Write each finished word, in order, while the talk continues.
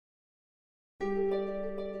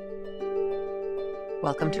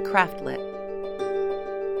Welcome to Craftlit,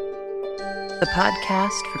 the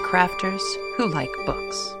podcast for crafters who like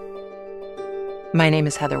books. My name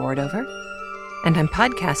is Heather Wardover, and I'm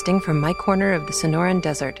podcasting from my corner of the Sonoran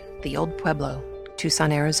Desert, the Old Pueblo,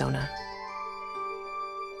 Tucson, Arizona.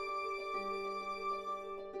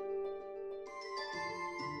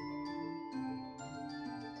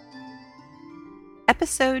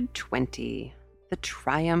 Episode 20, The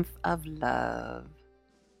Triumph of Love.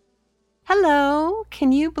 Hello,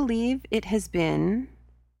 can you believe it has been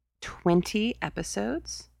 20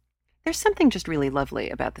 episodes? There's something just really lovely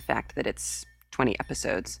about the fact that it's 20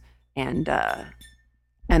 episodes and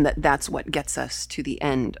that's what gets us to the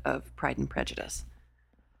end of Pride and Prejudice.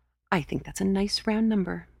 I think that's a nice round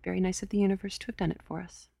number. Very nice of the universe to have done it for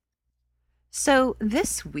us. So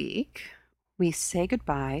this week, we say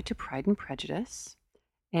goodbye to Pride and Prejudice,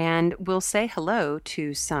 and we'll say hello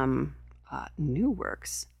to some new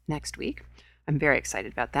works next week. I'm very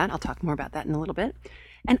excited about that. I'll talk more about that in a little bit.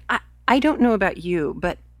 And I don't know about you,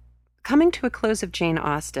 but coming to a close of Jane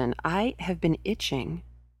Austen, I have been itching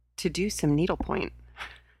to do some needlepoint.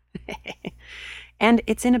 And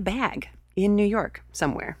it's in a bag in New York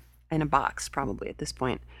somewhere, in a box probably at this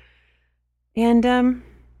point. And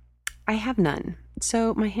I have none.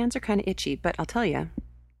 So my hands are kind of itchy, but I'll tell you,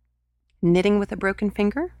 knitting with a broken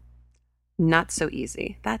finger, not so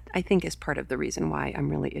easy. That, I think, is part of the reason why I'm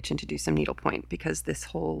really itching to do some needlepoint, because this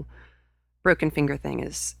whole broken finger thing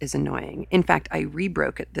is annoying. In fact, I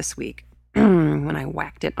re-broke it this week when I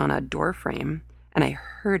whacked it on a door frame, and I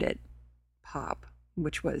heard it pop,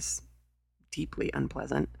 which was deeply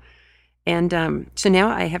unpleasant. And so now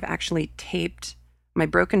I have actually taped my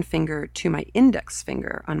broken finger to my index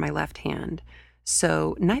finger on my left hand,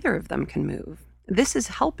 so neither of them can move. This is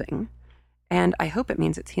helping. And I hope it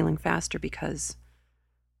means it's healing faster, because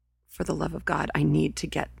for the love of God, I need to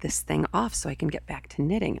get this thing off so I can get back to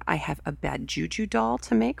knitting. I have a bad juju doll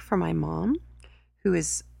to make for my mom, who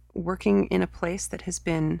is working in a place that has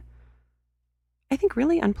been, I think,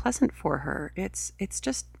 really unpleasant for her. It's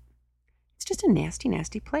just a nasty,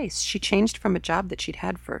 nasty place. She changed from a job that she'd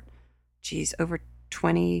had for, over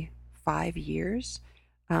 25 years.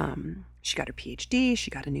 She got her PhD,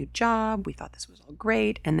 she got a new job, we thought this was all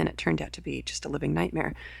great, and then it turned out to be just a living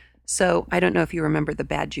nightmare. So I don't know if you remember the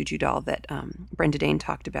bad juju doll that Brenda Dane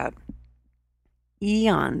talked about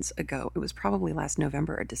eons ago. It was probably last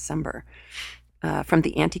November or December from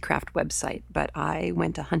the Anti-Craft website, but I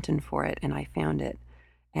went a hunting for it and I found it,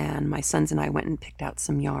 and my sons and I went and picked out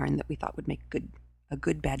some yarn that we thought would make a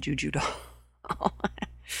good bad juju doll.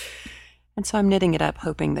 And so I'm knitting it up,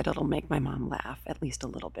 hoping that it'll make my mom laugh at least a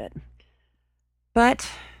little bit. But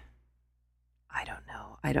I don't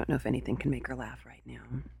know. I don't know if anything can make her laugh right now.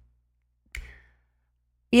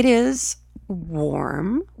 It is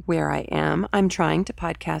warm where I am. I'm trying to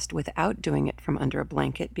podcast without doing it from under a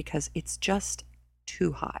blanket because it's just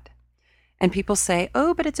too hot. And people say,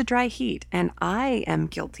 oh, but it's a dry heat. And I am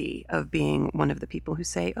guilty of being one of the people who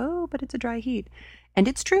say, oh, but it's a dry heat. And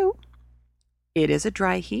it's true. It is a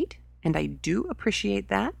dry heat, and I do appreciate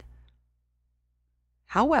that.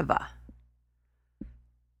 However,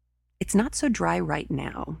 it's not so dry right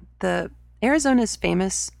now. Arizona is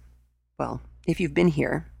famous, well, if you've been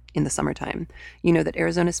here in the summertime, you know that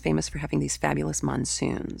Arizona is famous for having these fabulous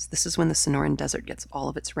monsoons. This is when the Sonoran Desert gets all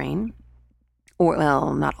of its rain. Or,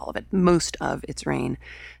 well, not all of it, most of its rain.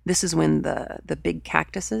 This is when the big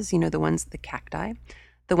cactuses, the cacti,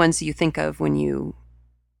 the ones you think of when you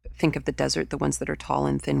think of the desert, the ones that are tall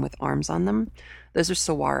and thin with arms on them, those are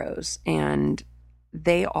saguaros, and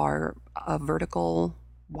they are a vertical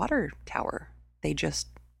water tower. They just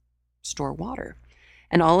store water.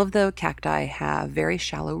 And all of the cacti have very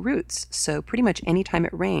shallow roots, so pretty much any time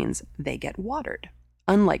it rains, they get watered.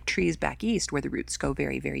 Unlike trees back east where the roots go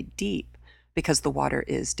very, very deep because the water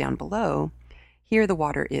is down below, here the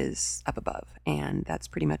water is up above, and that's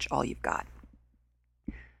pretty much all you've got.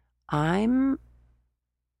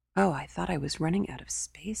 I thought I was running out of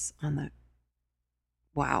space on the...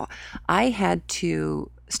 Wow. I had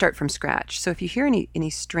to start from scratch. So if you hear any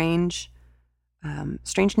strangeness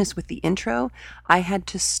with the intro, I had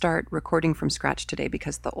to start recording from scratch today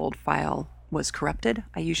because the old file was corrupted.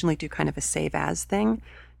 I usually do kind of a save as thing,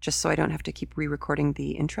 just so I don't have to keep re-recording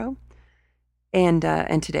the intro. And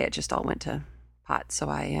today it just all went to pot. So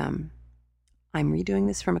I'm redoing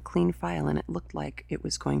this from a clean file, and it looked like it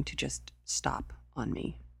was going to just stop on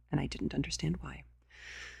me, and I didn't understand why.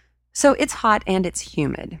 So it's hot and it's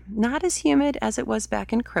humid. Not as humid as it was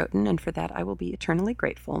back in Croton, and for that I will be eternally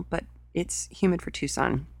grateful, but it's humid for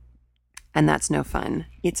Tucson, and that's no fun.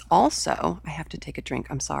 It's also, I have to take a drink,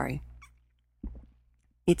 I'm sorry.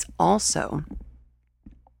 It's also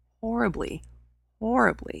horribly,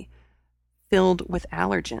 horribly filled with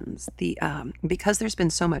allergens. Because there's been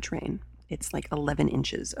so much rain, it's like 11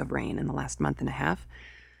 inches of rain in the last month and a half.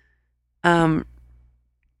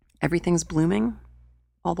 Everything's blooming.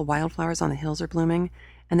 All the wildflowers on the hills are blooming,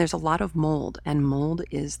 and there's a lot of mold, and mold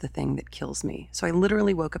is the thing that kills me. So I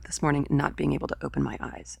literally woke up this morning not being able to open my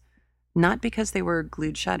eyes. Not because they were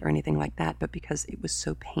glued shut or anything like that, but because it was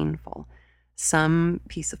so painful. Some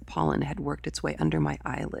piece of pollen had worked its way under my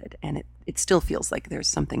eyelid, and it still feels like there's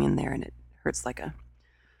something in there, and it hurts like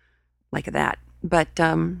that. But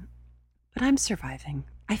I'm surviving.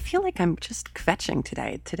 I feel like I'm just kvetching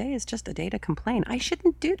today. Today is just a day to complain. I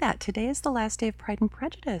shouldn't do that. Today is the last day of Pride and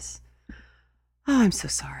Prejudice. Oh, I'm so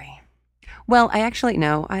sorry. Well, I actually,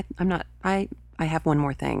 no, I'm not. I have one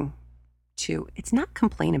more thing to, it's not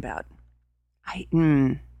complain about.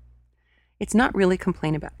 It's not really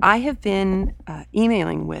complain about. I have been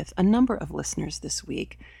emailing with a number of listeners this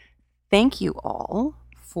week. Thank you all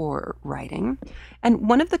for writing. And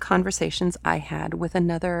one of the conversations I had with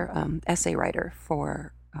another essay writer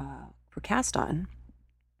for Cast On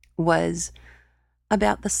was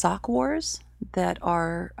about the sock wars that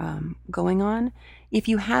are going on. If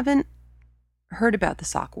you haven't heard about the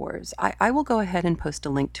sock wars, I will go ahead and post a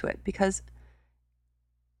link to it because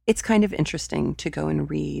it's kind of interesting to go and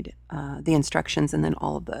read the instructions and then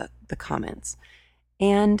all of the comments.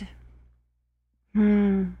 And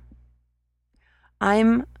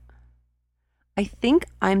I think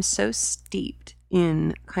I'm so steeped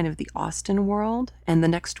in kind of the Austen world and the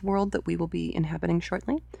next world that we will be inhabiting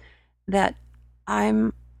shortly that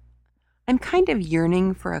I'm kind of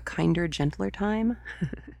yearning for a kinder, gentler time.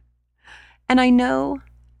 And I know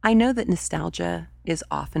that nostalgia is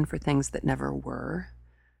often for things that never were.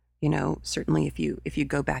 You know, certainly if you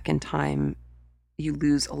go back in time, you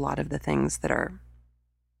lose a lot of the things that are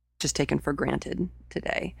just taken for granted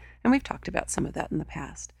today. And we've talked about some of that in the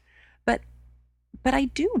past. But I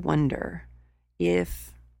do wonder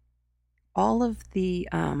if all of the,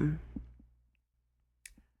 I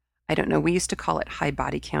don't know, we used to call it high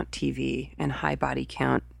body count TV and high body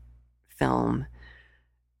count film.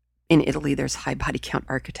 In Italy, there's high body count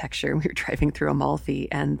architecture. We were driving through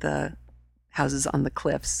Amalfi and the houses on the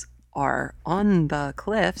cliffs are on the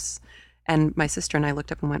cliffs. And my sister and I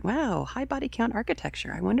looked up and went, wow, high body count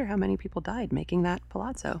architecture. I wonder how many people died making that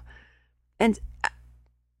palazzo. And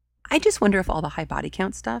I just wonder if all the high body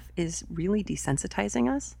count stuff is really desensitizing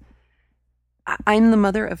us. I'm the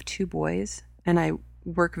mother of 2 boys, and I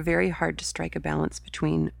work very hard to strike a balance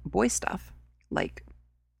between boy stuff, like,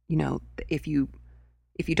 you know, if you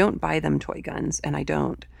don't buy them toy guns, and I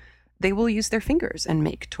don't, they will use their fingers and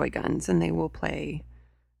make toy guns, and they will play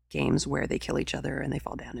games where they kill each other and they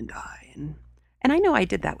fall down and die. And I know I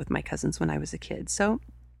did that with my cousins when I was a kid. So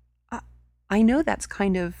I know that's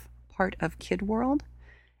kind of part of kid world.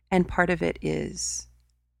 And part of it is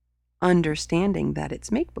understanding that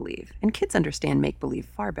it's make-believe. And kids understand make-believe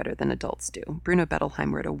far better than adults do. Bruno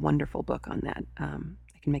Bettelheim wrote a wonderful book on that. I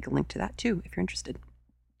can make a link to that too if you're interested.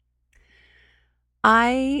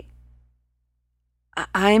 I'm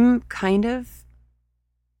kind of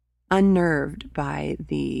unnerved by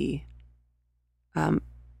the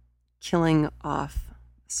killing off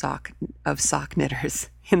sock knitters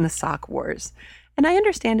in the sock wars. And I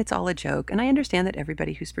understand it's all a joke, and I understand that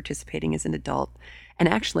everybody who's participating is an adult. And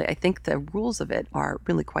actually, I think the rules of it are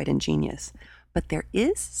really quite ingenious. But there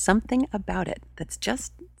is something about it that's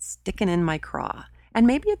just sticking in my craw. And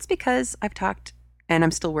maybe it's because I've talked, and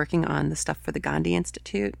I'm still working on the stuff for the Gandhi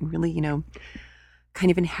Institute, and really, you know,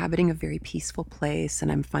 kind of inhabiting a very peaceful place,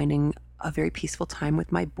 and I'm finding a very peaceful time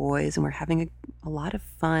with my boys, and we're having a lot of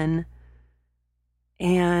fun.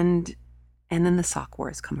 And then the sock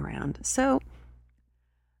wars come around. So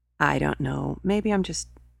I don't know. Maybe I'm just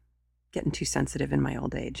getting too sensitive in my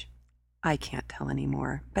old age. I can't tell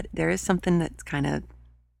anymore. But there is something that's kind of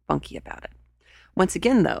funky about it. Once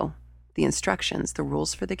again, though, the instructions, the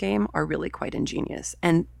rules for the game are really quite ingenious.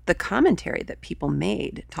 And the commentary that people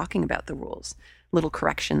made talking about the rules, little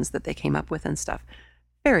corrections that they came up with and stuff,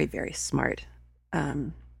 very, very smart.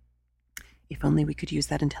 If only we could use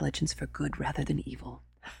that intelligence for good rather than evil.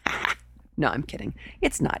 No, I'm kidding.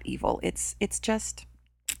 It's not evil. It's just...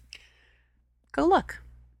 go look.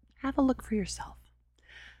 Have a look for yourself.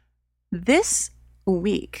 This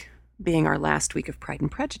week, being our last week of Pride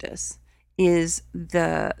and Prejudice, is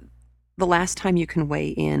the last time you can weigh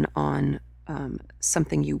in on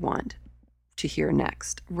something you want to hear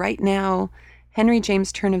next. Right now, Henry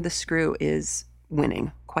James' Turn of the Screw is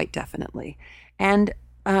winning, quite definitely. And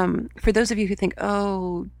for those of you who think,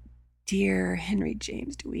 oh, Dear Henry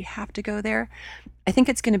James, do we have to go there? I think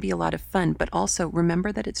it's going to be a lot of fun, but also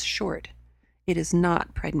remember that it's short. It is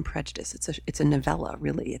not Pride and Prejudice. It's a novella,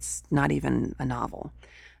 really. It's not even a novel.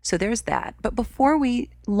 So there's that. But before we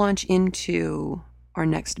launch into our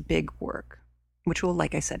next big work, which will,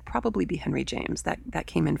 like I said, probably be Henry James, that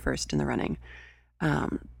came in first in the running.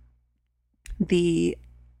 The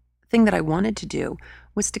thing that I wanted to do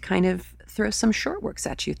was to kind of throw some short works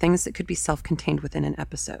at you, things that could be self-contained within an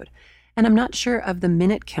episode. And I'm not sure of the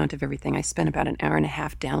minute count of everything. I spent about an hour and a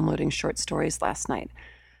half downloading short stories last night.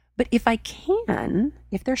 But if I can,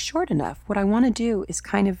 if they're short enough, what I want to do is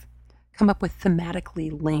kind of come up with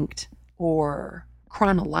thematically linked or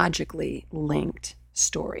chronologically linked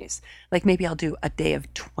stories. Like maybe I'll do A Day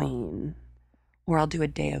of Twain, or I'll do A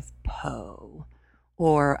Day of Poe,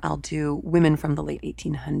 or I'll do women from the late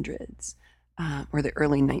 1800s, or the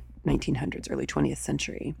early 1900s, early 20th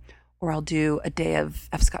century, or I'll do A Day of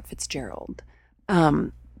F. Scott Fitzgerald.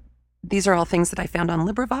 These are all things that I found on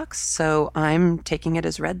LibriVox, so I'm taking it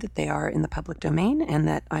as read that they are in the public domain and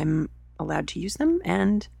that I'm allowed to use them,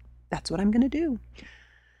 and that's what I'm going to do.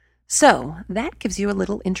 So that gives you a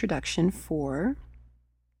little introduction for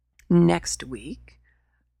next week.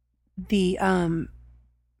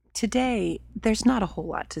 Today, there's not a whole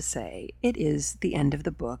lot to say. It is the end of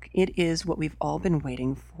the book. It is what we've all been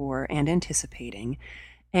waiting for and anticipating,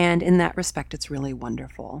 and in that respect, it's really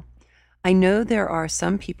wonderful. I know there are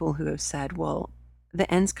some people who have said, well,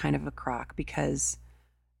 the end's kind of a crock because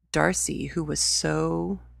Darcy, who was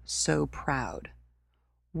so proud,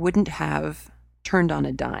 wouldn't have turned on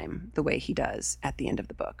a dime the way he does at the end of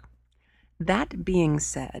the book. That being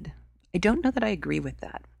said, I don't know that I agree with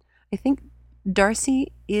that. I think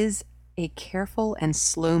Darcy is a careful and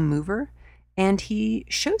slow mover, and he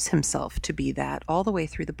shows himself to be that all the way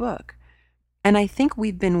through the book. And I think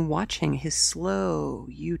we've been watching his slow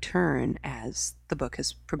U-turn as the book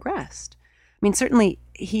has progressed. I mean, certainly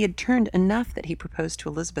he had turned enough that he proposed to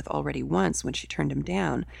Elizabeth already once when she turned him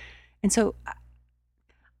down. And so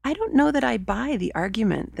I don't know that I buy the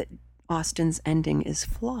argument that Austen's ending is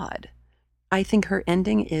flawed. I think her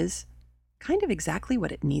ending is kind of exactly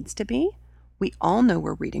what it needs to be. We all know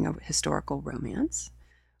we're reading a historical romance.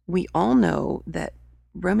 We all know that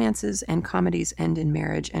romances and comedies end in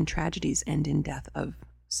marriage and tragedies end in death of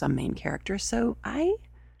some main character. So I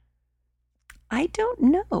don't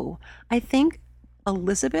know. I think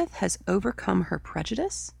Elizabeth has overcome her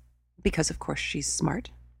prejudice because, of course, she's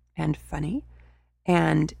smart and funny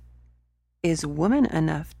and is woman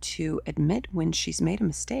enough to admit when she's made a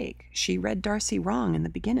mistake. She read Darcy wrong in the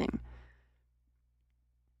beginning.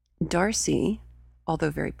 Darcy,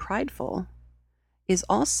 although very prideful, is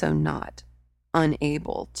also not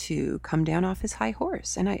unable to come down off his high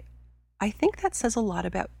horse. And I think that says a lot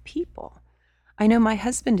about people. I know my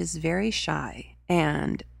husband is very shy,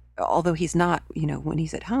 and although he's not, when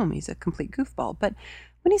he's at home, he's a complete goofball. But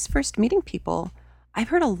when he's first meeting people, I've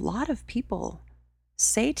heard a lot of people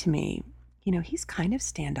say to me, he's kind of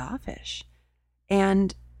standoffish.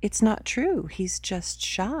 And it's not true. He's just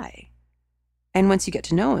shy. And once you get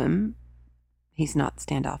to know him, he's not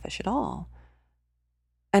standoffish at all.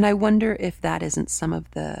 And I wonder if that isn't some of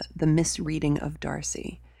the misreading of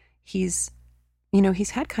Darcy. He's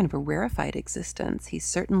had kind of a rarefied existence. He's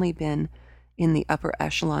certainly been in the upper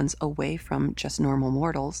echelons away from just normal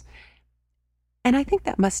mortals. And I think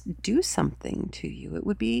that must do something to you. It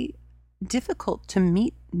would be difficult to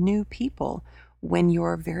meet new people when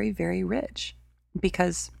you're very, very rich,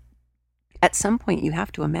 because at some point you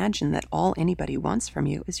have to imagine that all anybody wants from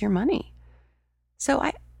you is your money. So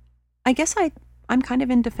I guess I'm kind of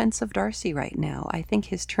in defense of Darcy right now. I think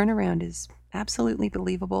his turnaround is absolutely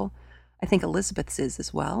believable. I think Elizabeth's is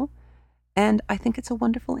as well. And I think it's a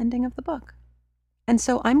wonderful ending of the book. And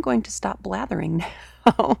so I'm going to stop blathering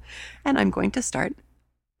now, and I'm going to start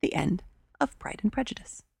the end of Pride and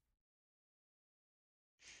Prejudice.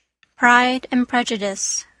 Pride and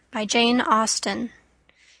Prejudice by Jane Austen.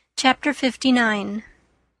 Chapter 59.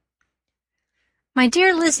 My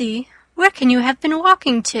dear Lizzie, where can you have been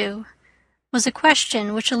walking to? Was a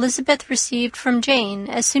question which Elizabeth received from Jane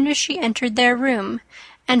as soon as she entered their room,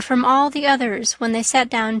 and from all the others when they sat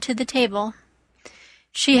down to the table.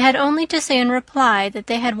 She had only to say in reply that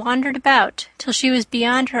they had wandered about till she was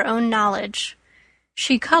beyond her own knowledge.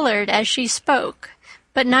 She colored as she spoke,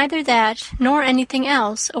 but neither that nor anything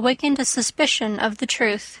else awakened a suspicion of the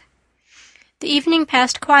truth. The evening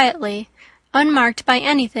passed quietly, unmarked by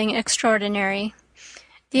anything extraordinary.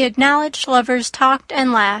 The acknowledged lovers talked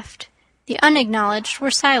and laughed. The unacknowledged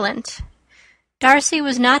were silent. Darcy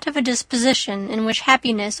was not of a disposition in which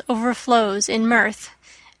happiness overflows in mirth,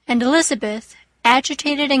 and Elizabeth,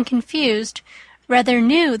 agitated and confused, rather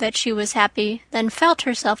knew that she was happy than felt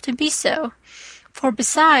herself to be so, for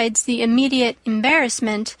besides the immediate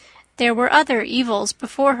embarrassment, there were other evils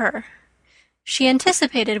before her. She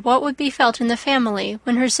anticipated what would be felt in the family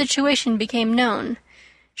when her situation became known.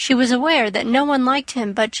 She was aware that no one liked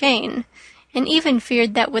him but Jane, and even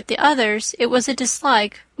feared that with the others it was a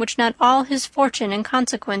dislike which not all his fortune and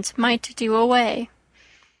consequence might do away.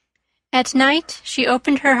 At night she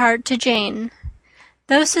opened her heart to Jane.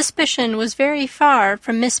 Though suspicion was very far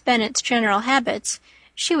from Miss Bennet's general habits,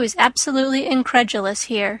 she was absolutely incredulous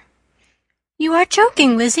here. "You are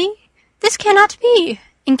joking, Lizzie. This cannot be.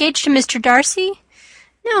 Engaged to Mr. Darcy?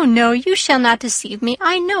 No, no, you shall not deceive me.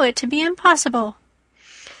 I know it to be impossible."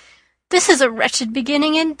 "This is a wretched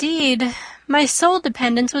beginning indeed. My sole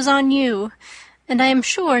dependence was on you, and I am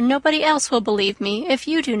sure nobody else will believe me if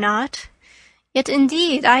you do not. Yet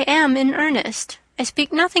indeed I am in earnest. I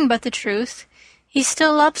speak nothing but the truth. He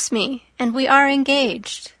still loves me, and we are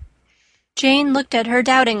engaged." Jane looked at her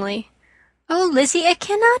doubtingly. "Oh, Lizzie, it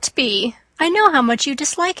cannot be. I know how much you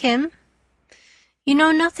dislike him." "You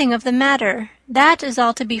know nothing of the matter. That is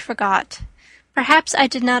all to be forgot. Perhaps I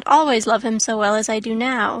did not always love him so well as I do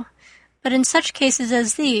now. But in such cases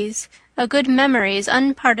as these, a good memory is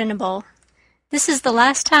unpardonable. This is the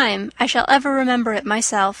last time I shall ever remember it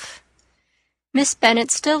myself." Miss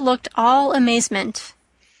Bennet still looked all amazement.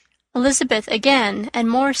 Elizabeth again, and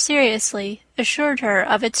more seriously, assured her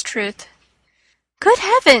of its truth. "Good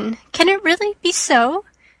heaven! Can it really be so?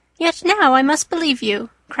 Yet now I must believe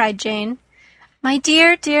you," cried Jane. "My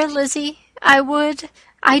dear, dear Lizzie,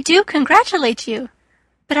 I do congratulate you.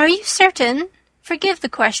 But are you certain? Forgive the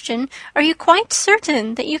question. Are you quite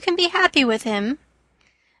certain that you can be happy with him?"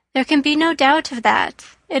 "There can be no doubt of that.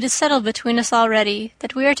 It is settled between us already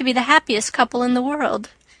that we are to be the happiest couple in the world.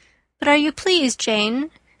 But are you pleased, Jane?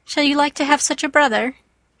 Shall you like to have such a brother?"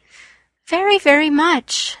 "Very, very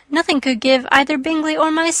much. Nothing could give either Bingley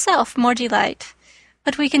or myself more delight.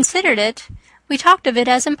 But we considered it. We talked of it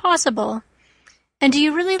as impossible. And do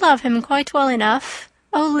you really love him quite well enough?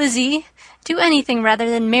 Oh, Lizzie, do anything rather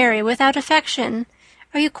than marry without affection.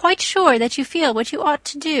 Are you quite sure that you feel what you ought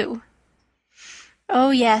to do?"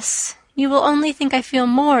 "Oh, yes. You will only think I feel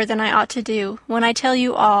more than I ought to do when I tell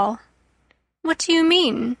you all." "What do you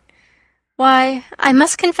mean?" "Why, I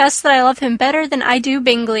must confess that I love him better than I do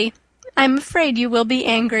Bingley. I am afraid you will be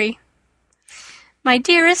angry." "My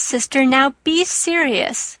dearest sister, now be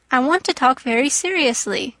serious. I want to talk very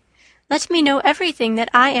seriously. Let me know everything that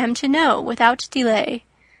I am to know without delay.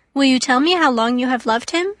 Will you tell me how long you have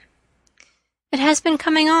loved him?" "It has been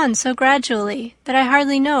coming on so gradually that I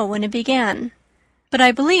hardly know when it began. But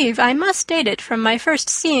I believe I must date it from my first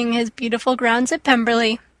seeing his beautiful grounds at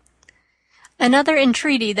Pemberley." Another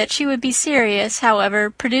entreaty that she would be serious, however,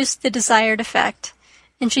 produced the desired effect,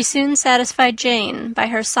 and she soon satisfied Jane by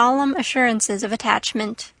her solemn assurances of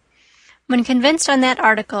attachment. When convinced on that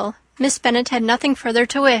article, Miss Bennet had nothing further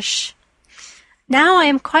to wish. "Now I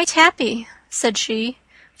am quite happy," said she,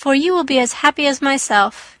 "for you will be as happy as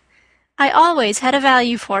myself. I always had a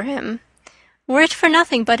value for him. Were it for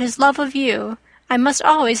nothing but his love of you, I must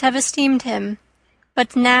always have esteemed him.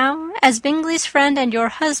 But now, as Bingley's friend and your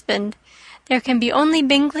husband, there can be only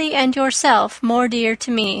Bingley and yourself more dear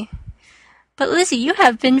to me. But, Lizzie, you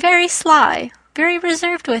have been very sly, very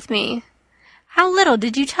reserved with me. How little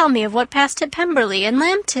did you tell me of what passed at Pemberley and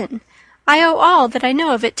Lambton! I owe all that I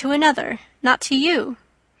know of it to another, not to you."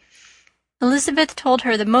 Elizabeth told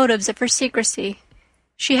her the motives of her secrecy.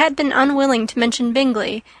 She had been unwilling to mention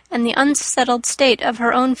Bingley, and the unsettled state of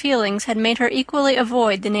her own feelings had made her equally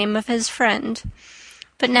avoid the name of his friend.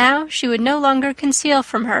 But now she would no longer conceal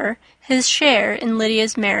from her his share in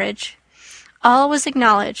Lydia's marriage. All was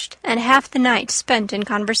acknowledged, and half the night spent in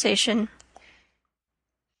conversation.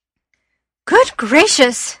 "Good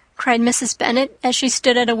gracious!" cried Mrs. Bennet, as she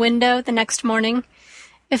stood at a window the next morning.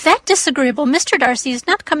 "If that disagreeable Mr. Darcy is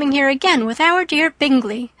not coming here again with our dear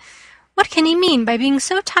Bingley! What can he mean by being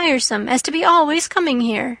so tiresome as to be always coming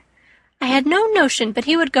here? I had no notion but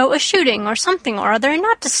he would go a-shooting or something or other, and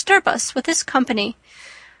not disturb us with his company.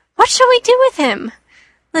 What shall we do with him?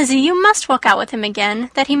 Lizzie, you must walk out with him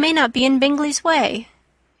again, that he may not be in Bingley's way."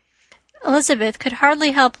 Elizabeth could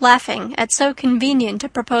hardly help laughing at so convenient a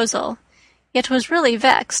proposal, yet was really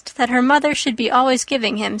vexed that her mother should be always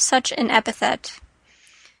giving him such an epithet.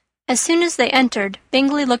 As soon as they entered,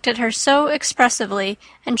 Bingley looked at her so expressively,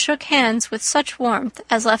 and shook hands with such warmth,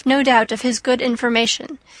 as left no doubt of his good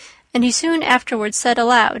information, and he soon afterwards said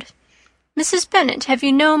aloud, "Mrs. Bennet, have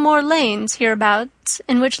you no more lanes hereabouts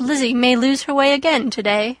in which Lizzie may lose her way again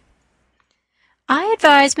to-day?" "I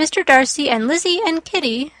advise Mr. Darcy and Lizzie and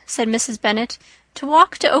Kitty," said Mrs. Bennet, "to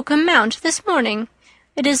walk to Oakham Mount this morning.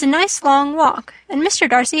 It is a nice long walk, and Mr.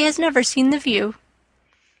 Darcy has never seen the view."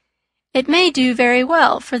 "It may do very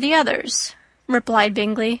well for the others," replied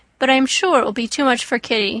Bingley, "but I am sure it will be too much for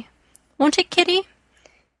Kitty. Won't it, Kitty?"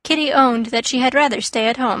 Kitty owned that she had rather stay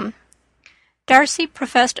at home. Darcy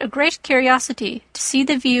professed a great curiosity to see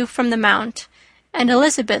the view from the Mount, and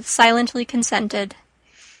Elizabeth silently consented.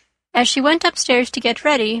 As she went upstairs to get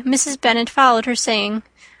ready, Mrs. Bennet followed her, saying,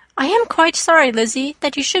 "I am quite sorry, Lizzie,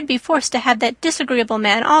 that you should be forced to have that disagreeable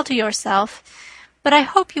man all to yourself, but I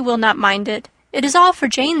hope you will not mind it. It is all for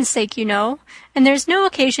Jane's sake, you know, and there is no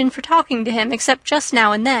occasion for talking to him except just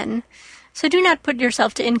now and then, so do not put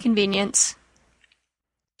yourself to inconvenience."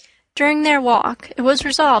 During their walk, it was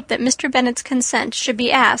resolved that Mr. Bennet's consent should be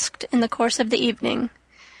asked in the course of the evening.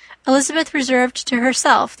 Elizabeth reserved to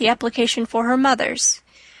herself the application for her mother's.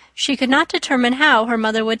 She could not determine how her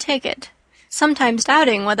mother would take it, sometimes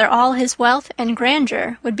doubting whether all his wealth and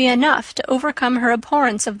grandeur would be enough to overcome her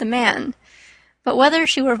abhorrence of the man, but whether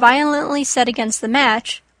she were violently set against the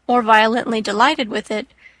match, or violently delighted with it,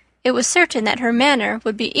 it was certain that her manner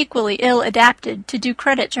would be equally ill adapted to do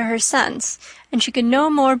credit to her sense, and she could no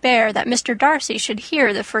more bear that Mr. Darcy should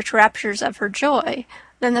hear the first raptures of her joy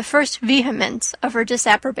than the first vehemence of her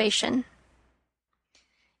disapprobation.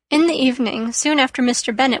 In the evening, soon after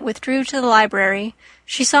Mr. Bennet withdrew to the library,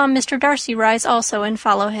 she saw Mr. Darcy rise also and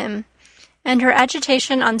follow him, and her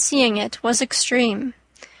agitation on seeing it was extreme.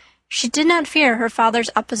 She did not fear her father's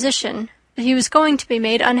opposition, but he was going to be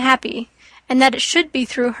made unhappy, and that it should be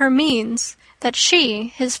through her means, that she,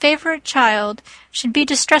 his favourite child, should be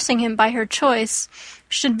distressing him by her choice,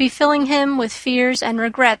 should be filling him with fears and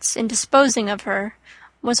regrets in disposing of her,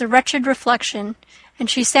 was a wretched reflection, and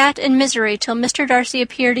she sat in misery till Mr. Darcy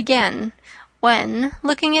appeared again, when,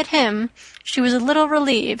 looking at him, she was a little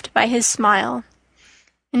relieved by his smile.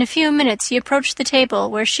 In a few minutes he approached the table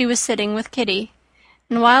where she was sitting with Kitty,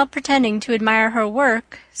 and while pretending to admire her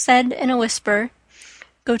work, said in a whisper,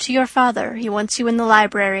 "Go to your father, he wants you in the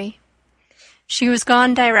library." She was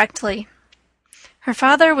gone directly. Her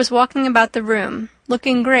father was walking about the room,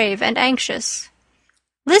 looking grave and anxious.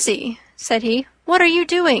 "Lizzie," said he, "what are you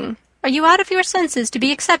doing? Are you out of your senses to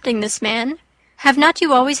be accepting this man? Have not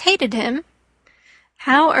you always hated him?"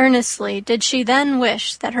 How earnestly did she then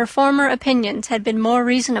wish that her former opinions had been more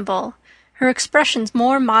reasonable, her expressions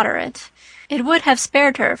more moderate. It would have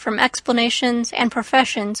spared her from explanations and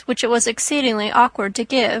professions which it was exceedingly awkward to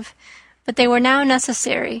give, but they were now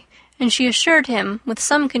necessary, and she assured him with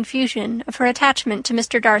some confusion of her attachment to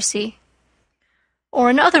Mr. Darcy. "Or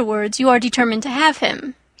in other words, you are determined to have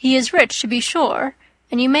him. He is rich, to be sure,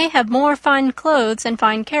 and you may have more fine clothes and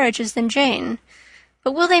fine carriages than Jane,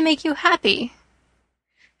 but will they make you happy?"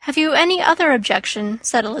 "Have you any other objection,"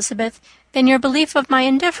 said Elizabeth, "than your belief of my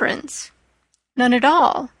indifference?" "None at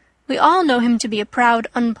all. We all know him to be a proud,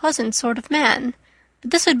 unpleasant sort of man, but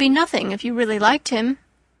this would be nothing if you really liked him."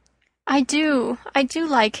 I do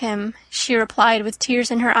like him," she replied with tears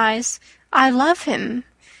in her eyes. "I love him.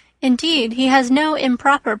 Indeed, he has no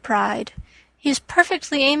improper pride. He is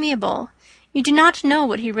perfectly amiable. You do not know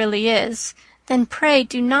what he really is. Then pray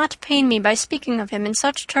do not pain me by speaking of him in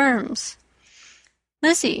such terms."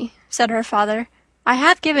 "Lizzie," said her father, "I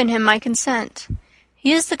have given him my consent.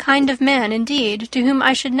 He is the kind of man, indeed, to whom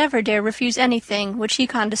I should never dare refuse anything which he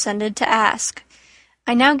condescended to ask.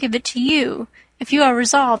 I now give it to you, if you are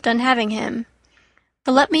resolved on having him.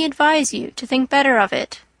 But let me advise you to think better of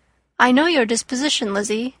it. I know your disposition,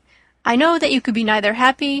 Lizzie. I know that you could be neither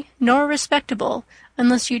happy nor respectable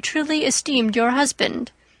unless you truly esteemed your husband,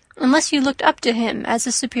 unless you looked up to him as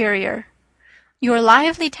a superior. Your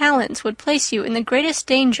lively talents would place you in the greatest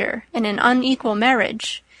danger in an unequal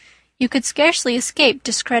marriage. You could scarcely escape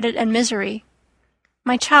discredit and misery.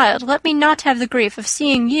 My child, let me not have the grief of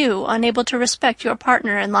seeing you unable to respect your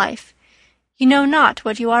partner in life. You know not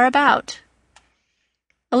what you are about."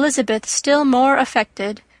 Elizabeth, still more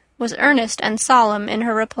affected, was earnest and solemn in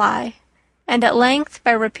her reply, and at length,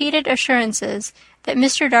 by repeated assurances that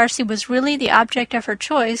Mr. Darcy was really the object of her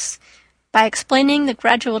choice, by explaining the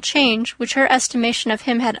gradual change which her estimation of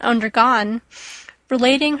him had undergone,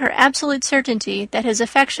 relating her absolute certainty that his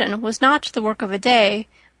affection was not the work of a day,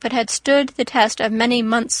 but had stood the test of many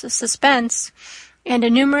months' suspense, and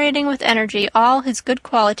enumerating with energy all his good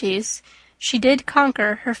qualities, she did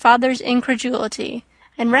conquer her father's incredulity,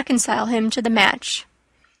 and reconcile him to the match.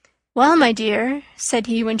 "Well, my dear," said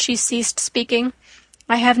he when she ceased speaking,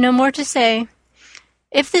 "I have no more to say.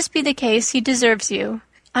 If this be the case, he deserves you.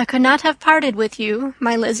 I could not have parted with you,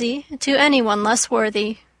 my Lizzie, to any one less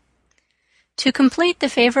worthy." To complete the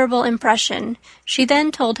favourable impression, she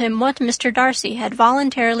then told him what Mr. Darcy had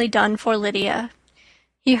voluntarily done for Lydia.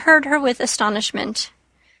 He heard her with astonishment.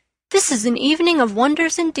 "This is an evening of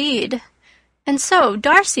wonders indeed. And so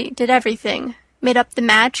Darcy did everything, made up the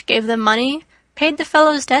match, gave them money, paid the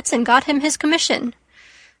fellow's debts, and got him his commission.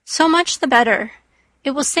 So much the better.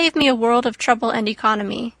 It will save me a world of trouble and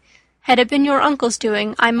economy. Had it been your uncle's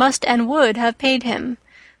doing, I must and would have paid him.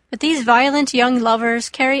 But these violent young lovers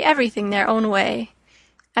carry everything their own way.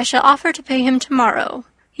 I shall offer to pay him tomorrow.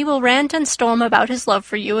 He will rant and storm about his love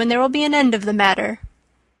for you, and there will be an end of the matter."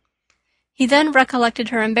 He then recollected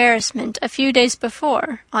her embarrassment a few days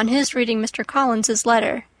before on his reading Mr. Collins's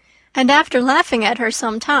letter, and after laughing at her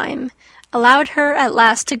some time, allowed her at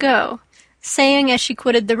last to go, saying as she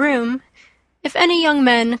quitted the room, "If any young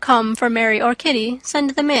men come for Mary or Kitty,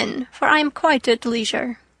 send them in, for I am quite at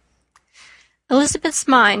leisure." Elizabeth's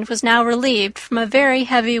mind was now relieved from a very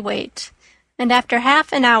heavy weight, and after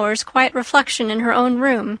half an hour's quiet reflection in her own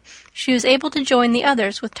room, she was able to join the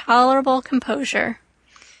others with tolerable composure.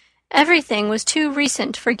 Everything was too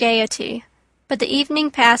recent for gaiety, but the evening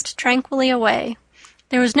passed tranquilly away.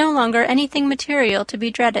 There was no longer anything material to be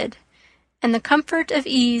dreaded, and the comfort of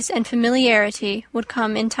ease and familiarity would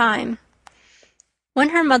come in time.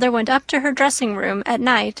 When her mother went up to her dressing-room at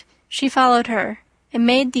night, she followed her, and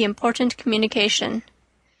made the important communication.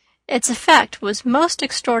 Its effect was most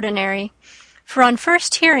extraordinary, for on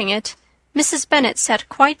first hearing it, Mrs. Bennet sat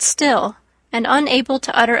quite still, and unable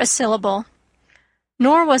to utter a syllable.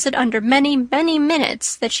 Nor was it under many, many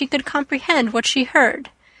minutes that she could comprehend what she heard,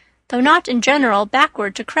 though not in general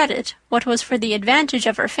backward to credit what was for the advantage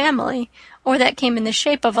of her family, or that came in the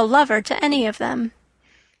shape of a lover to any of them.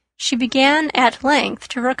 She began at length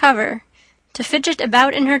to recover, to fidget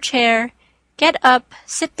about in her chair, get up,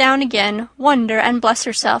 sit down again, wonder and bless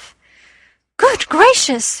herself. "Good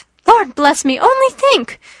gracious! Lord bless me, only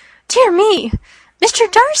think! Dear me!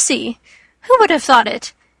 Mr. Darcy! Who would have thought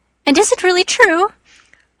it? And is it really true?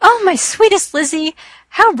 Oh, my sweetest Lizzie,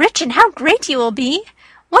 how rich and how great you will be!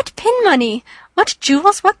 What pin money! What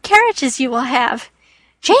jewels, what carriages you will have!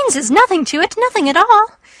 Jane's is nothing to it, nothing at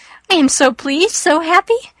all. I am so pleased, so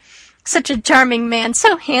happy. Such a charming man,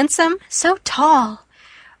 so handsome, so tall.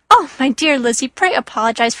 Oh, my dear Lizzie, pray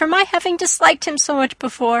apologize for my having disliked him so much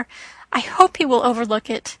before. I hope he will overlook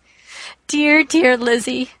it. Dear, dear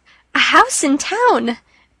Lizzie, a house in town,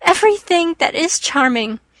 everything that is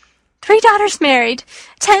charming. 3 daughters married,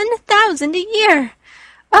 10,000 a year.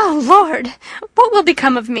 Oh, Lord, what will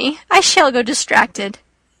become of me? I shall go distracted."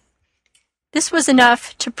 This was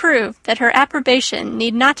enough to prove that her approbation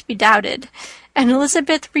need not be doubted, and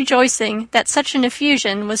Elizabeth, rejoicing that such an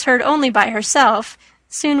effusion was heard only by herself,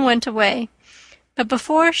 soon went away. But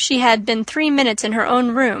before she had been 3 minutes in her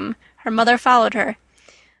own room, her mother followed her.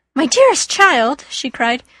 "My dearest child," she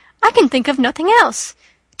cried, "I can think of nothing else.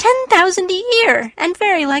 10,000 a year, and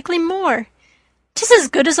very likely more. 'Tis as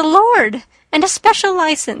good as a lord, and a special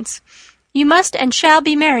license. You must and shall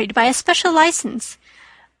be married by a special license.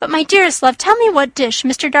 But, my dearest love, tell me what dish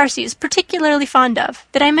Mr. Darcy is particularly fond of,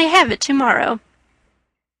 that I may have it tomorrow."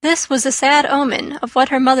 This was a sad omen of what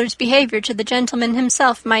her mother's behaviour to the gentleman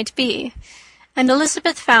himself might be, and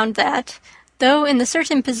Elizabeth found that, though in the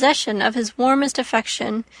certain possession of his warmest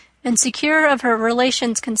affection, and secure of her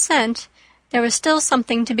relations' consent, there was still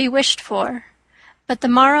something to be wished for. But the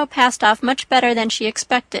morrow passed off much better than she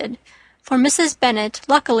expected, for Mrs. Bennet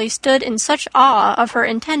luckily stood in such awe of her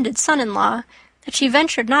intended son-in-law that she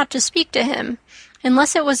ventured not to speak to him,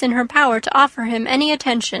 unless it was in her power to offer him any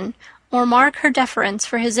attention or mark her deference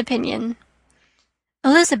for his opinion.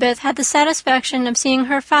 Elizabeth had the satisfaction of seeing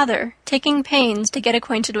her father taking pains to get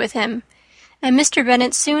acquainted with him, and Mr.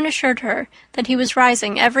 Bennet soon assured her that he was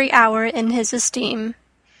rising every hour in his esteem.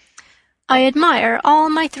 "I admire all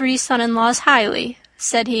my 3 son-in-laws highly,"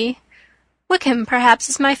 said he. "Wickham, perhaps,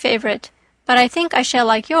 is my favourite, but I think I shall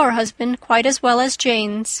like your husband quite as well as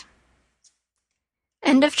Jane's."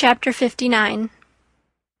 End of chapter 59.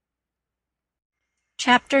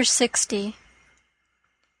 Chapter 60.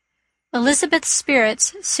 Elizabeth's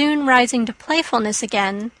spirits soon rising to playfulness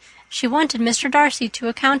again, she wanted Mr. Darcy to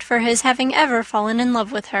account for his having ever fallen in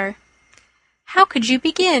love with her. "How could you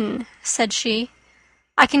begin?" said she.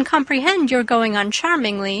 "I can comprehend your going on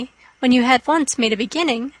charmingly, when you had once made a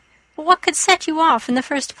beginning, but what could set you off in the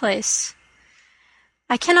first place?"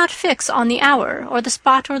 "I cannot fix on the hour, or the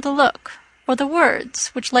spot, or the look, or the words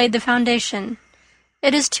which laid the foundation.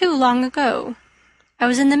 It is too long ago. I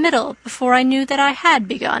was in the middle before I knew that I had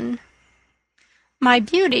begun. My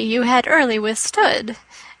beauty you had early withstood,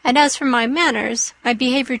 and as for my manners, my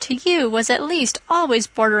behaviour to you was at least always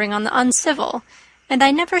bordering on the uncivil, and I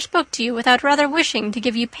never spoke to you without rather wishing to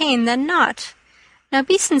give you pain than not. Now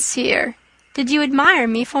be sincere. Did you admire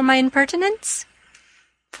me for my impertinence?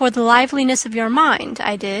 For the liveliness of your mind,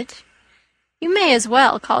 I did. You may as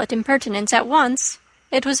well call it impertinence at once.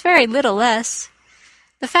 It was very little less.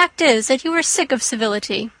 The fact is that you were sick of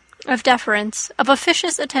civility, of deference, of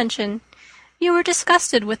officious attention. You were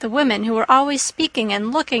disgusted with the women who were always speaking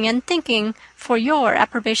and looking and thinking for your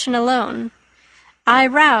approbation alone. I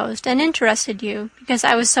roused and interested you because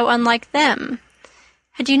I was so unlike them.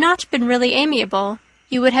 Had you not been really amiable,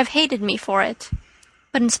 you would have hated me for it.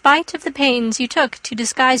 But in spite of the pains you took to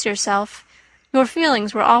disguise yourself, your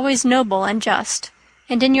feelings were always noble and just,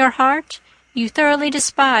 and in your heart you thoroughly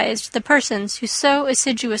despised the persons who so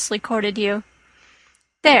assiduously courted you.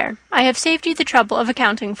 There, I have saved you the trouble of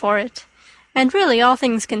accounting for it, and really, all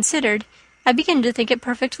things considered, I begin to think it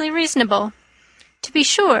perfectly reasonable. To be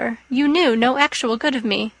sure, you knew no actual good of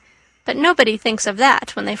me, but nobody thinks of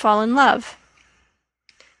that when they fall in love.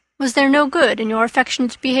 Was there no good in your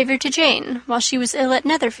affectionate behaviour to Jane while she was ill at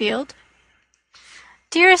Netherfield?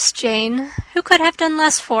 Dearest Jane, who could have done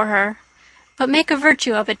less for her? But make a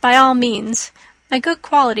virtue of it by all means. My good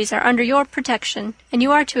qualities are under your protection, and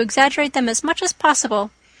you are to exaggerate them as much as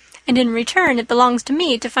possible, and in return it belongs to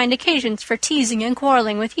me to find occasions for teasing and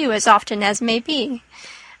quarrelling with you as often as may be.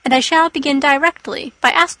 And I shall begin directly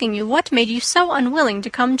by asking you what made you so unwilling to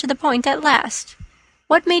come to the point at last.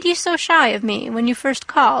 What made you so shy of me when you first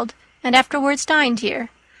called, and afterwards dined here?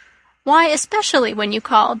 Why, especially when you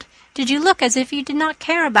called, did you look as if you did not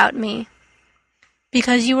care about me?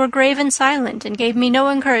 Because you were grave and silent, and gave me no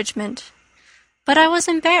encouragement. But I was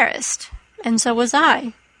embarrassed, and so was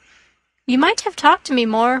I. You might have talked to me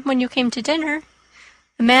more when you came to dinner.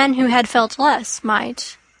 A man who had felt less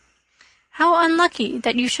might. How unlucky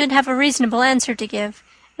that you should have a reasonable answer to give,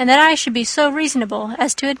 and that I should be so reasonable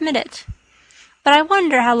as to admit it. But I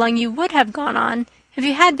wonder how long you would have gone on if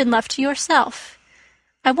you had been left to yourself.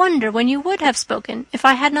 I wonder when you would have spoken if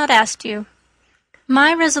I had not asked you.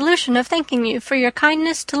 My resolution of thanking you for your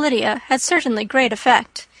kindness to Lydia had certainly great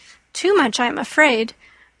effect. Too much, I am afraid,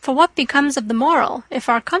 for what becomes of the moral if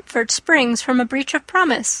our comfort springs from a breach of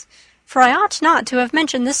promise? For I ought not to have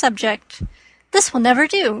mentioned the subject. This will never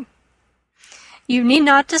do. You need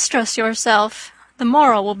not distress yourself. The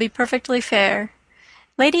moral will be perfectly fair.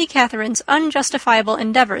 Lady Catherine's unjustifiable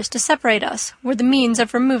endeavours to separate us were the means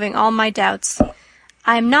of removing all my doubts.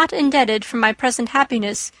 I am not indebted for my present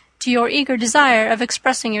happiness to your eager desire of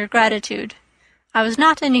expressing your gratitude. I was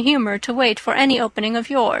not in a humour to wait for any opening of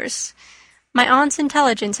yours. My aunt's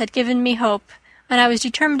intelligence had given me hope, and I was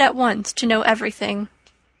determined at once to know everything.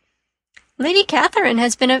 Lady Catherine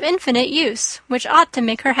has been of infinite use, which ought to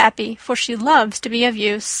make her happy, for she loves to be of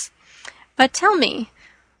use. But tell me,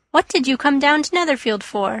 what did you come down to Netherfield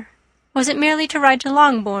for? Was it merely to ride to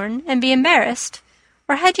Longbourn and be embarrassed,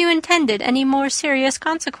 or had you intended any more serious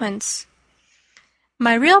consequence?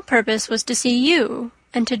 My real purpose was to see you,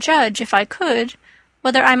 and to judge, if I could,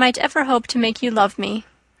 whether I might ever hope to make you love me.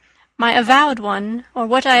 My avowed one, or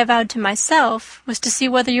what I avowed to myself, was to see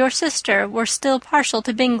whether your sister were still partial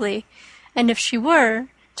to Bingley, and if she were,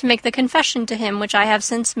 to make the confession to him which I have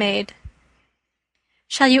since made.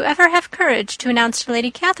 Shall you ever have courage to announce to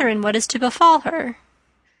Lady Catherine what is to befall her?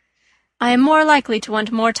 I am more likely to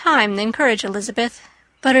want more time than courage, Elizabeth,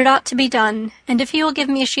 but it ought to be done, and if you will give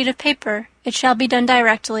me a sheet of paper, it shall be done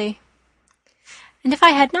directly. And if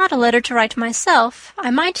I had not a letter to write myself,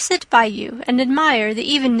 I might sit by you and admire the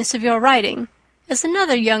evenness of your writing, as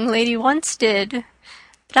another young lady once did.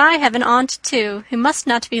 But I have an aunt, too, who must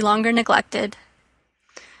not be longer neglected.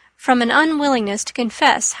 From an unwillingness to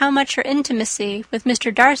confess how much her intimacy with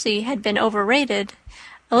Mr. Darcy had been overrated,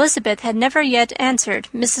 Elizabeth had never yet answered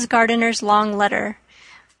Mrs. Gardiner's long letter.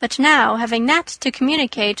 But now, having that to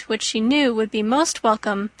communicate which she knew would be most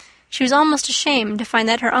welcome, she was almost ashamed to find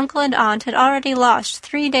that her uncle and aunt had already lost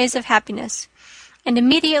 3 days of happiness, and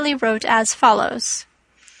immediately wrote as follows.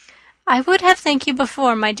 I would have thanked you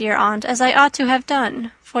before, my dear aunt, as I ought to have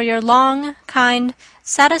done, for your long, kind,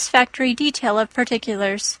 satisfactory detail of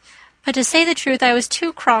particulars, but to say the truth I was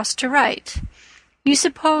too cross to write. You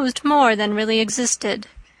supposed more than really existed.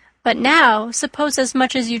 But now, suppose as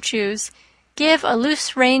much as you choose. Give a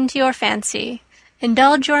loose rein to your fancy.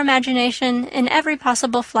 Indulge your imagination in every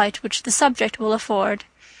possible flight which the subject will afford.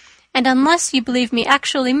 And unless you believe me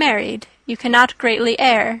actually married, you cannot greatly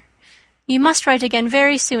err. You must write again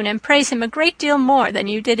very soon, and praise him a great deal more than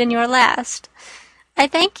you did in your last. I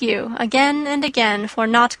thank you, again and again, for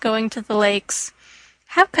not going to the lakes.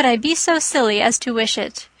 How could I be so silly as to wish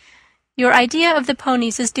it? Your idea of the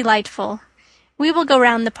ponies is delightful. We will go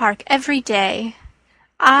round the park every day.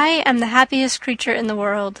 I am the happiest creature in the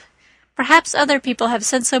world. Perhaps other people have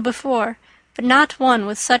said so before, but not one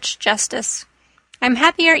with such justice. I'm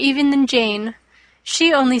happier even than Jane.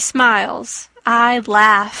 She only smiles. I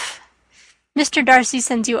laugh. Mr. Darcy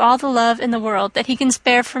sends you all the love in the world that he can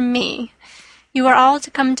spare from me. You are all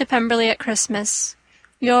to come to Pemberley at Christmas.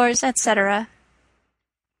 Yours, etc.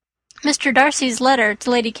 Mr. Darcy's letter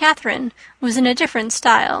to Lady Catherine was in a different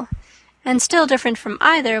style, and still different from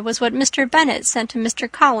either was what Mr. Bennet sent to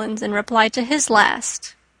Mr. Collins in reply to his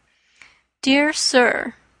last. Dear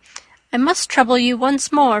Sir, I must trouble you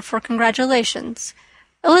once more for congratulations.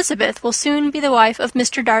 Elizabeth will soon be the wife of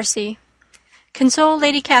Mr. Darcy. Console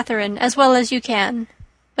Lady Catherine as well as you can,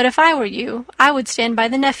 but if I were you, I would stand by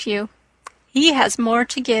the nephew. He has more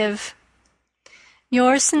to give.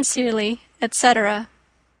 Yours sincerely, etc.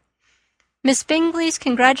 Miss Bingley's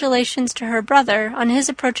congratulations to her brother on his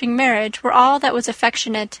approaching marriage were all that was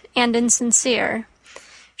affectionate and insincere.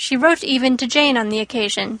 She wrote even to Jane on the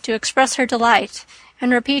occasion to express her delight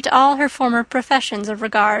and repeat all her former professions of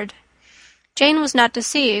regard. Jane was not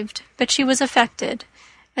deceived, but she was affected,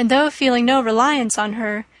 and though feeling no reliance on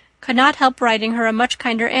her, could not help writing her a much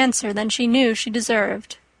kinder answer than she knew she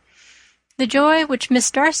deserved. The joy which Miss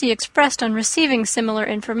Darcy expressed on receiving similar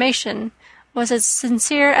information was as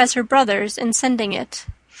sincere as her brother's in sending it.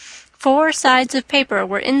 4 sides of paper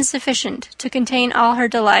were insufficient to contain all her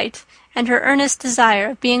delight, and her earnest desire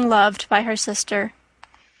of being loved by her sister.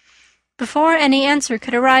 Before any answer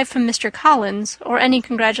could arrive from Mr. Collins, or any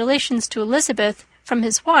congratulations to Elizabeth from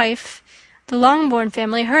his wife, the Longbourn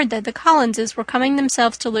family heard that the Collinses were coming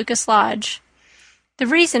themselves to Lucas Lodge. The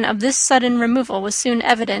reason of this sudden removal was soon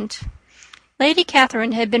evident. Lady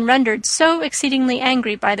Catherine had been rendered so exceedingly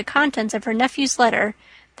angry by the contents of her nephew's letter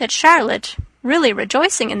that Charlotte, really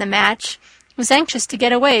rejoicing in the match, was anxious to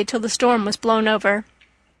get away till the storm was blown over.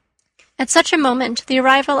 At such a moment the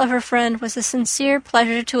arrival of her friend was a sincere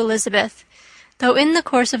pleasure to Elizabeth, though in the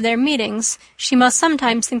course of their meetings she must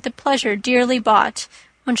sometimes think the pleasure dearly bought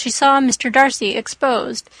when she saw Mr. Darcy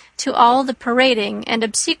exposed to all the parading and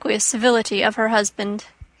obsequious civility of her husband.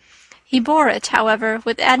 He bore it, however,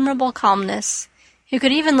 with admirable calmness. He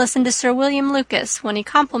could even listen to Sir William Lucas when he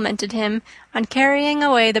complimented him on carrying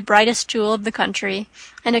away the brightest jewel of the country,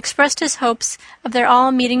 and expressed his hopes of their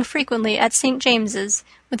all meeting frequently at St. James's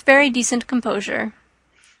with very decent composure.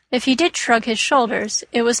 If he did shrug his shoulders,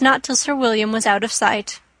 it was not till Sir William was out of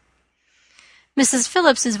sight. Mrs.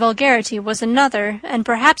 Phillips's vulgarity was another, and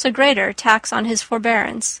perhaps a greater, tax on his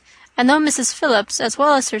forbearance, and though Mrs. Phillips, as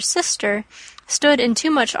well as her sister, stood in too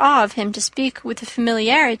much awe of him to speak with the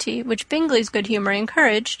familiarity which Bingley's good humour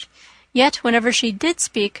encouraged, yet whenever she did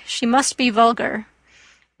speak she must be vulgar.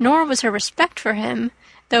 Nor was her respect for him,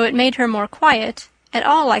 though it made her more quiet, at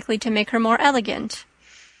all likely to make her more elegant.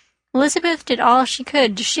 Elizabeth did all she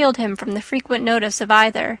could to shield him from the frequent notice of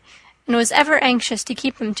either, and was ever anxious to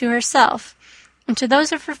keep him to herself, and to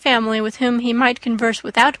those of her family with whom he might converse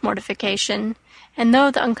without mortification, and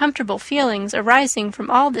though the uncomfortable feelings arising from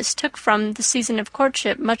all this took from the season of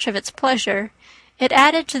courtship much of its pleasure, it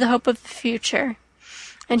added to the hope of the future,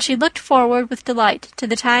 and she looked forward with delight to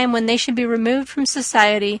the time when they should be removed from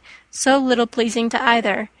society so little pleasing to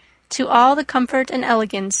either, to all the comfort and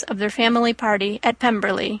elegance of their family party at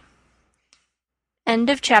Pemberley. End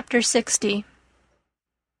of Chapter 60.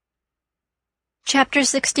 Chapter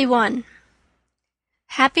 61.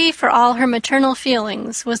 Happy for all her maternal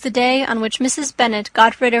feelings was the day on which Mrs. Bennet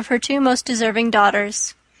got rid of her 2 most deserving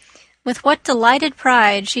daughters. With what delighted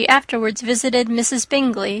pride she afterwards visited Mrs.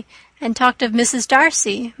 Bingley, and talked of Mrs.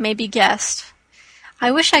 Darcy, may be guessed.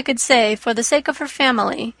 I wish I could say, for the sake of her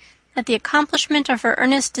family, that the accomplishment of her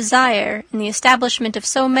earnest desire in the establishment of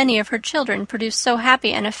so many of her children produced so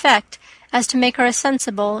happy an effect as to make her a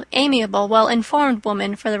sensible, amiable, well-informed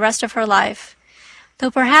woman for the rest of her life, though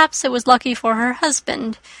perhaps it was lucky for her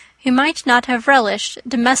husband, who might not have relished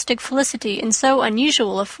domestic felicity in so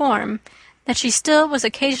unusual a form, that she still was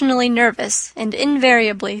occasionally nervous and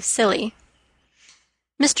invariably silly.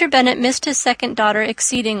 Mr. Bennet missed his second daughter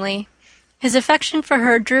exceedingly. His affection for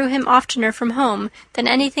her drew him oftener from home than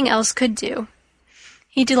anything else could do.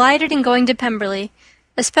 He delighted in going to Pemberley,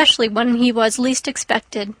 especially when he was least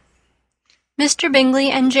expected. Mr. Bingley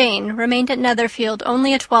and Jane remained at Netherfield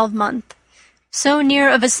only a 12-month. So near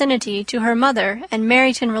a vicinity to her mother and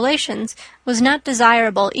Meryton relations was not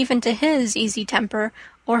desirable even to his easy temper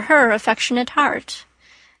or her affectionate heart.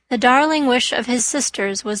 The darling wish of his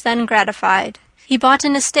sisters was then gratified. He bought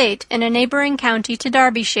an estate in a neighbouring county to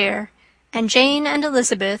Derbyshire, and Jane and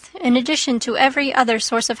Elizabeth, in addition to every other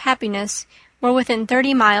source of happiness, were within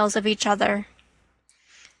 30 miles of each other.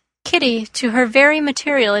 Kitty, to her very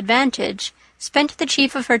material advantage, spent the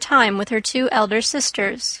chief of her time with her 2 elder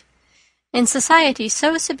sisters. In society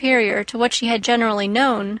so superior to what she had generally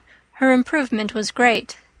known, her improvement was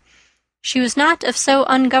great. She was not of so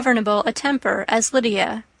ungovernable a temper as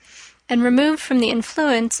Lydia, and removed from the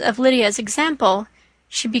influence of Lydia's example,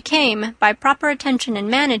 she became, by proper attention and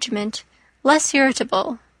management, less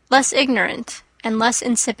irritable, less ignorant, and less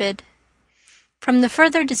insipid. From the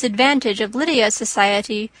further disadvantage of Lydia's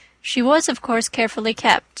society, she was of course carefully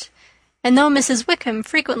kept, and though Mrs. Wickham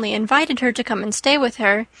frequently invited her to come and stay with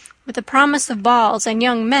her, with the promise of balls and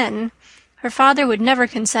young men, her father would never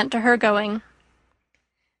consent to her going.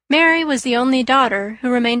 Mary was the only daughter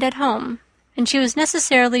who remained at home, and she was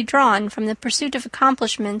necessarily drawn from the pursuit of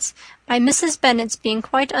accomplishments by Mrs. Bennet's being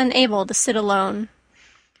quite unable to sit alone.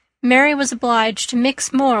 Mary was obliged to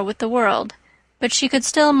mix more with the world, but she could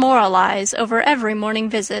still moralize over every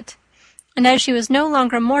morning visit, and as she was no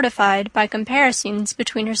longer mortified by comparisons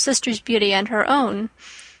between her sister's beauty and her own,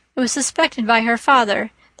 it was suspected by her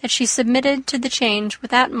father that she submitted to the change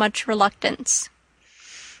without much reluctance.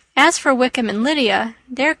 As for Wickham and Lydia,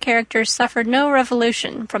 their characters suffered no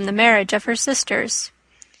revolution from the marriage of her sisters.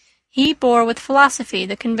 He bore with philosophy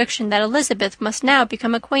the conviction that Elizabeth must now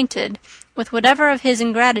become acquainted with whatever of his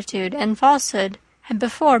ingratitude and falsehood had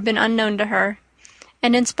before been unknown to her,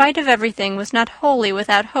 and in spite of everything was not wholly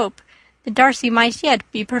without hope that Darcy might yet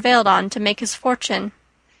be prevailed on to make his fortune.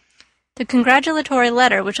 The congratulatory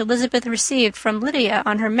letter which Elizabeth received from Lydia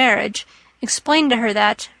on her marriage explained to her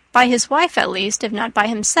that, by his wife at least, if not by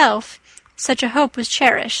himself, such a hope was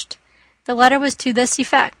cherished. The letter was to this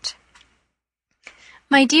effect: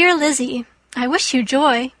 "My dear Lizzie, I wish you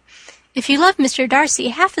joy. If you love Mr. Darcy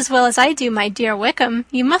half as well as I do my dear Wickham,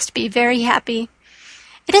 you must be very happy.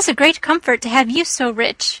 It is a great comfort to have you so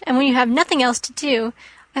rich, and when you have nothing else to do,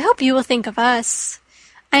 I hope you will think of us.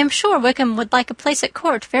 I am sure Wickham would like a place at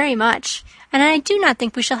court very much, and I do not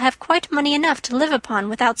think we shall have quite money enough to live upon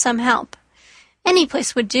without some help. Any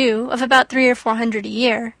place would do, of about 300 or 400 a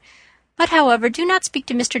year. But, however, do not speak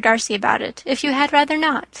to Mr. Darcy about it, if you had rather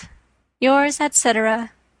not. Yours,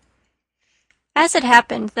 etc." As it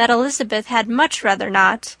happened that Elizabeth had much rather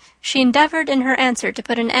not, she endeavoured in her answer to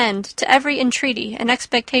put an end to every entreaty and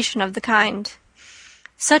expectation of the kind.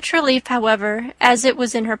 Such relief, however, as it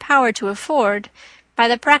was in her power to afford, by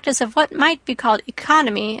the practice of what might be called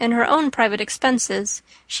economy in her own private expenses,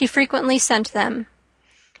 she frequently sent them.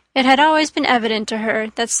 It had always been evident to her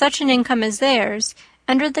that such an income as theirs,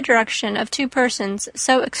 under the direction of 2 persons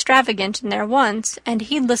so extravagant in their wants and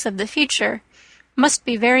heedless of the future, must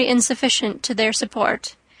be very insufficient to their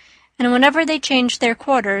support, and whenever they changed their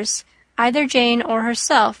quarters, either Jane or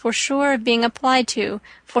herself were sure of being applied to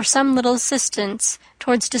for some little assistance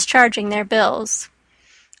towards discharging their bills.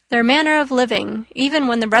 Their manner of living, even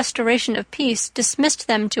when the restoration of peace dismissed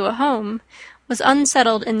them to a home, was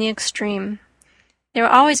unsettled in the extreme. They were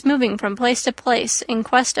always moving from place to place in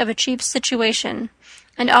quest of a cheap situation,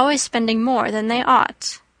 and always spending more than they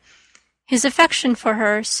ought. His affection for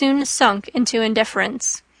her soon sunk into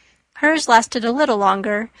indifference. Hers lasted a little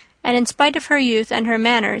longer, and in spite of her youth and her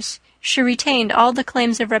manners, she retained all the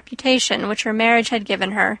claims of reputation which her marriage had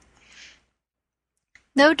given her.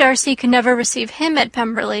 Though Darcy could never receive him at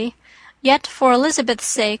Pemberley, yet for Elizabeth's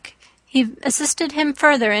sake he assisted him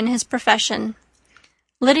further in his profession.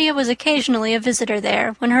 Lydia was occasionally a visitor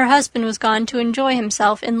there when her husband was gone to enjoy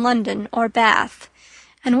himself in London or Bath,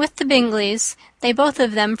 and with the Bingleys they both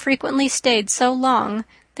of them frequently stayed so long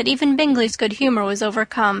that even Bingley's good humour was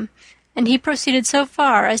overcome, and he proceeded so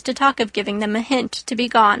far as to talk of giving them a hint to be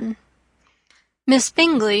gone. Miss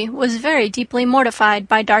Bingley was very deeply mortified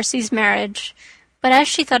by Darcy's marriage, but as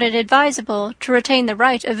she thought it advisable to retain the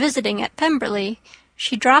right of visiting at Pemberley,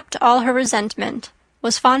 she dropped all her resentment,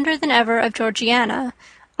 was fonder than ever of Georgiana,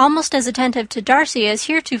 almost as attentive to Darcy as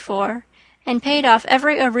heretofore, and paid off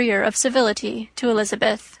every arrear of civility to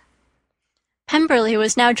Elizabeth. Pemberley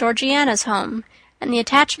was now Georgiana's home, and the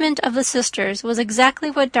attachment of the sisters was exactly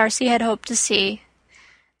what Darcy had hoped to see.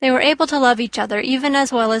 They were able to love each other even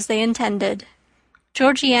as well as they intended.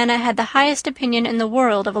 Georgiana had the highest opinion in the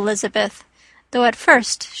world of Elizabeth, though at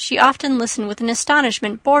first she often listened with an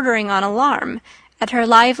astonishment bordering on alarm at her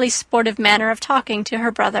lively sportive manner of talking to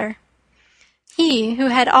her brother. He, who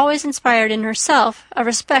had always inspired in herself a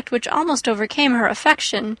respect which almost overcame her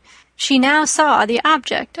affection, she now saw the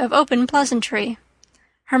object of open pleasantry.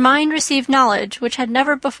 Her mind received knowledge which had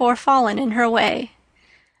never before fallen in her way.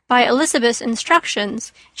 By Elizabeth's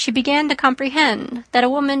instructions, she began to comprehend that a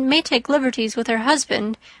woman may take liberties with her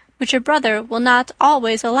husband which a brother will not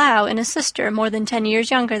always allow in a sister more than 10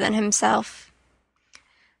 years younger than himself.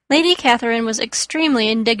 Lady Catherine was extremely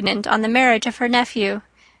indignant on the marriage of her nephew,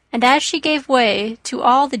 and as she gave way to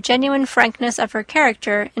all the genuine frankness of her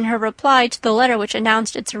character in her reply to the letter which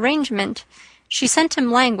announced its arrangement, she sent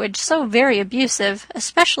him language so very abusive,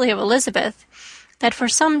 especially of Elizabeth, that for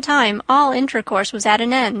some time all intercourse was at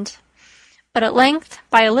an end. But at length,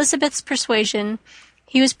 by Elizabeth's persuasion,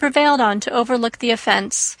 he was prevailed on to overlook the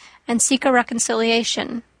offence, and seek a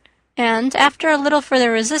reconciliation, and, after a little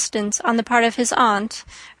further resistance on the part of his aunt,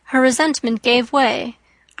 her resentment gave way,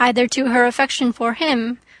 either to her affection for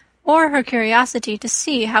him, or her curiosity to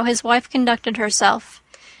see how his wife conducted herself,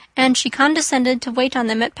 and she condescended to wait on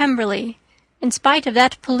them at Pemberley, in spite of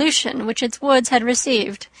that pollution which its woods had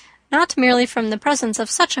received, not merely from the presence of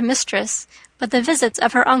such a mistress, but the visits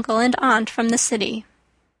of her uncle and aunt from the city.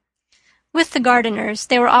 With the Gardiners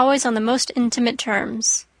they were always on the most intimate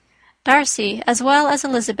terms. Darcy, as well as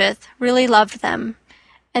Elizabeth, really loved them,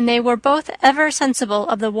 and they were both ever sensible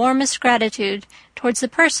of the warmest gratitude towards the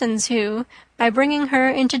persons who, by bringing her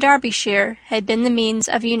into Derbyshire, had been the means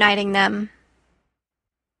of uniting them.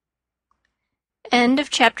 End of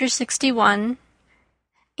Chapter 61,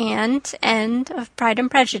 and end of Pride and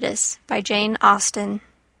Prejudice by Jane Austen.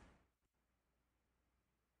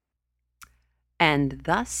 And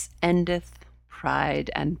thus endeth Pride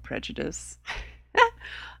and Prejudice.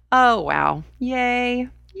 Oh, wow. Yay.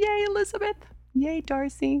 Yay, Elizabeth. Yay,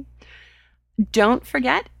 Darcy. Don't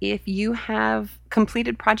forget, if you have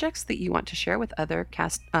completed projects that you want to share with other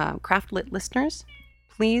Craftlit listeners,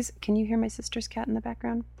 please, can you hear my sister's cat in the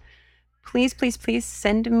background? Please, please, please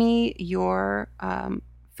send me your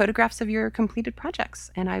photographs of your completed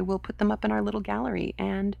projects, and I will put them up in our little gallery,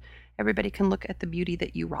 and everybody can look at the beauty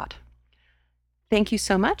that you wrought. Thank you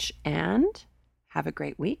so much, and have a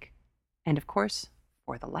great week. And of course,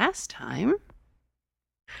 for the last time,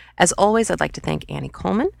 as always, I'd like to thank Annie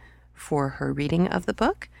Coleman for her reading of the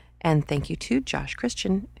book, and thank you to Josh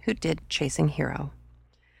Christian, who did Chasing Hero.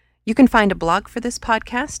 You can find a blog for this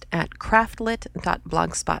podcast at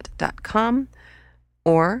craftlit.blogspot.com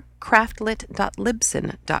or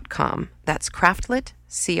craftlit.libsyn.com. That's Craftlit,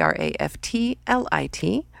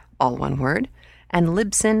 Craftlit, all one word, and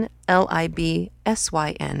Libsyn,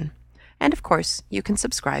 Libsyn. And of course, you can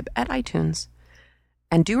subscribe at iTunes.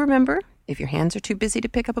 And do remember, if your hands are too busy to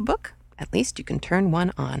pick up a book, at least you can turn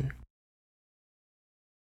one on.